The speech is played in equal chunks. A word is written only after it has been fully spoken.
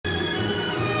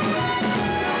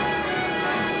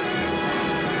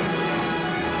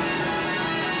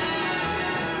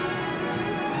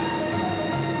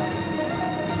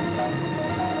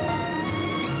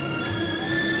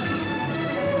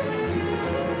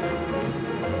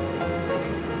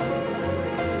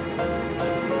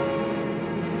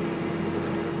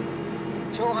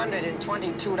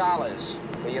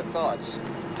$222 for your thoughts.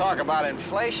 Talk about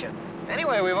inflation.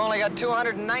 Anyway, we've only got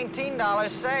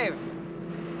 $219 saved.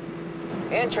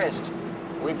 Interest.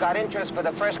 We've got interest for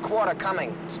the first quarter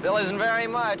coming. Still isn't very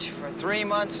much for 3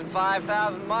 months and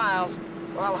 5,000 miles.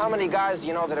 Well, how many guys do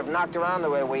you know that have knocked around the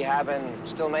way we have and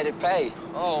still made it pay?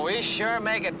 Oh, we sure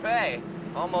make it pay.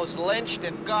 Almost lynched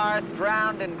in Garth,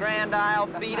 drowned in Grand Isle,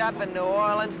 beat up in New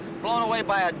Orleans, blown away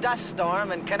by a dust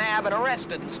storm in Kanab, and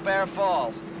arrested in Spare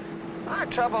Falls. Our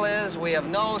trouble is we have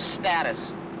no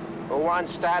status. Who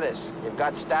wants status? You've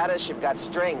got status, you've got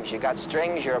strings. You've got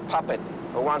strings, you're a puppet.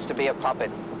 Who wants to be a puppet?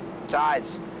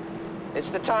 Besides, it's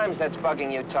the times that's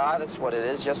bugging you, Todd. That's what it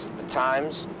is, just the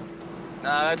times. No,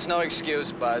 that's no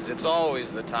excuse, Buzz. It's always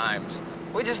the times.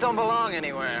 We just don't belong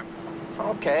anywhere.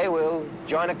 Okay, we'll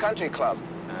join a country club.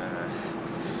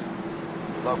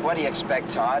 Look, what do you expect,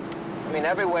 Todd? I mean,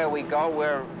 everywhere we go,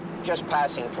 we're just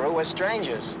passing through. We're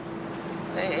strangers.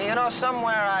 Hey, you know,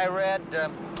 somewhere I read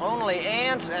only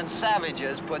ants and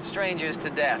savages put strangers to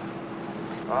death.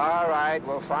 All right,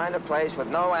 we'll find a place with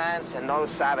no ants and no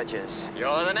savages.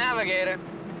 You're the navigator.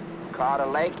 Carter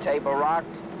Lake, Table Rock,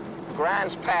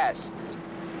 Grants Pass.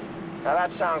 Now,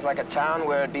 that sounds like a town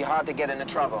where it'd be hard to get into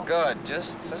trouble. Good.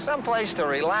 Just some place to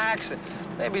relax, and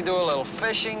maybe do a little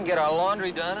fishing, get our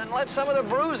laundry done, and let some of the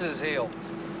bruises heal.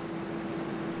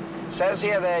 Says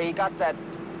here that he got that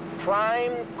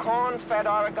prime corn-fed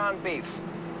Oregon beef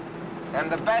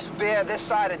and the best beer this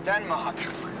side of Denmark.